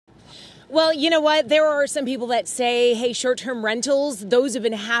Well, you know what? There are some people that say, hey, short-term rentals, those have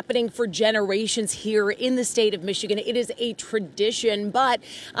been happening for generations here in the state of Michigan. It is a tradition, but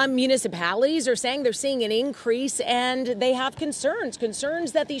municipalities are saying they're seeing an increase and they have concerns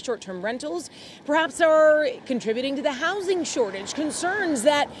that these short-term rentals perhaps are contributing to the housing shortage, concerns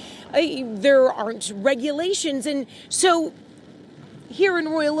that there aren't regulations. And so here in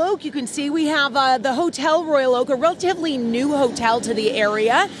Royal Oak, you can see we have the Hotel Royal Oak, a relatively new hotel to the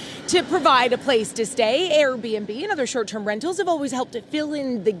area, to provide a place to stay. Airbnb and other short-term rentals have always helped to fill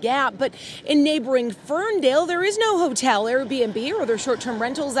in the gap. But in neighboring Ferndale, there is no hotel, Airbnb, or other short-term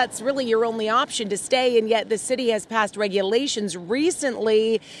rentals. That's really your only option to stay. And yet the city has passed regulations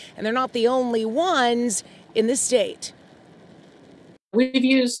recently, and they're not the only ones in the state. We've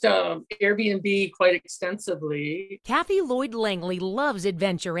used Airbnb quite extensively. Kathy Lloyd Langley loves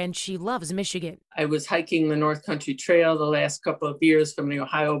adventure, and she loves Michigan. I was hiking the North Country Trail the last couple of years from the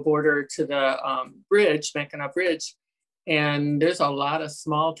Ohio border to the bridge, Mackinac Bridge. And there's a lot of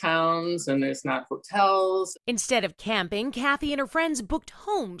small towns and there's not hotels. Instead of camping, Kathy and her friends booked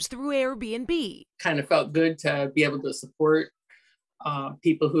homes through Airbnb. Kind of felt good to be able to support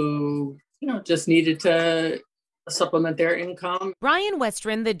people who, just needed to supplement their income. Brian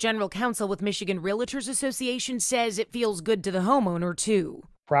Westron, the general counsel with Michigan Realtors Association, says it feels good to the homeowner, too.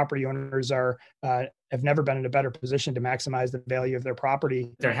 Property owners have never been in a better position to maximize the value of their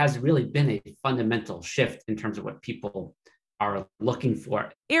property. There has really been a fundamental shift in terms of what people are looking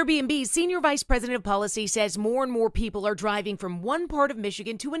for. Airbnb's senior vice president of policy says more and more people are driving from one part of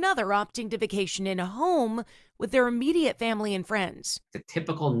Michigan to another, opting to vacation in a home with their immediate family and friends. The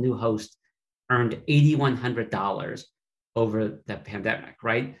typical new host earned $8,100 over the pandemic,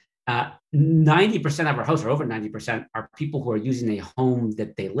 right? 90% of our hosts, or over 90%, are people who are using a home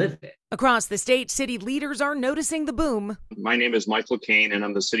that they live in. Across the state, city leaders are noticing the boom. My name is Michael Kane, and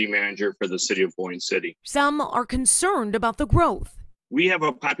I'm the city manager for the city of Boyne City. Some are concerned about the growth. We have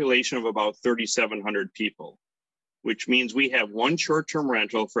a population of about 3,700 people, which means we have one short-term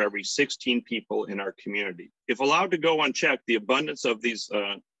rental for every 16 people in our community. If allowed to go unchecked, the abundance of these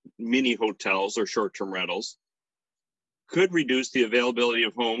mini hotels or short-term rentals could reduce the availability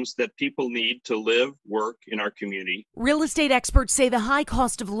of homes that people need to live, work in our community. Real estate experts say the high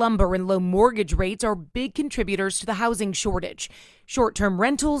cost of lumber and low mortgage rates are big contributors to the housing shortage. Short-term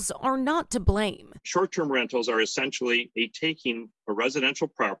rentals are not to blame. Short-term rentals are essentially taking a residential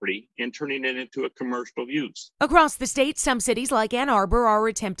property and turning it into a commercial use. Across the state, some cities like Ann Arbor are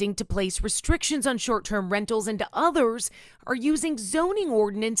attempting to place restrictions on short-term rentals, and others are using zoning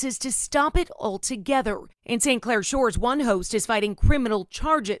ordinances to stop it altogether. In St. Clair Shores, one host is fighting criminal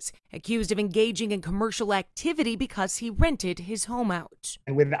charges, accused of engaging in commercial activity because he rented his home out.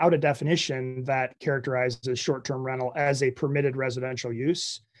 And without a definition that characterizes short-term rental as a permitted residential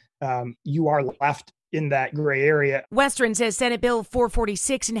use, you are left in that gray area. Westron says Senate Bill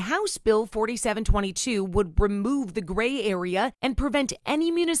 446 and House Bill 4722 would remove the gray area and prevent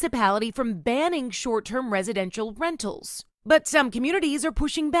any municipality from banning short-term residential rentals. But some communities are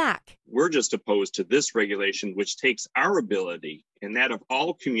pushing back. We're just opposed to this regulation, which takes our ability and that of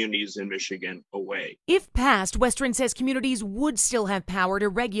all communities in Michigan away. If passed, Westron says communities would still have power to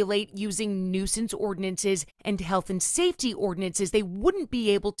regulate using nuisance ordinances and health and safety ordinances. They wouldn't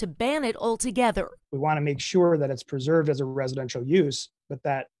be able to ban it altogether. We want to make sure that it's preserved as a residential use, but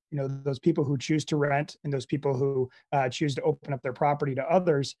that those people who choose to rent and those people who choose to open up their property to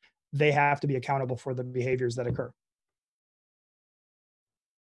others, they have to be accountable for the behaviors that occur.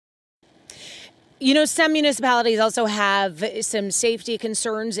 Some municipalities also have some safety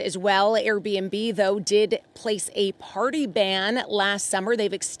concerns as well. Airbnb, though, did place a party ban last summer.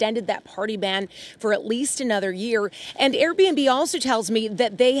 They've extended that party ban for at least another year. And Airbnb also tells me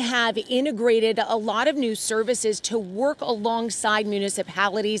that they have integrated a lot of new services to work alongside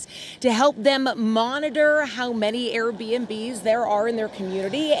municipalities to help them monitor how many Airbnbs there are in their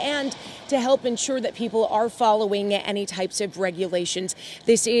community and to help ensure that people are following any types of regulations.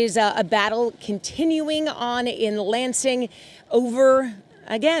 This is a battle continuing on in Lansing over,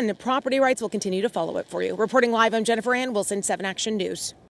 again, property rights. Will continue to follow it for you. Reporting live, I'm Jennifer Ann Wilson, 7 Action News.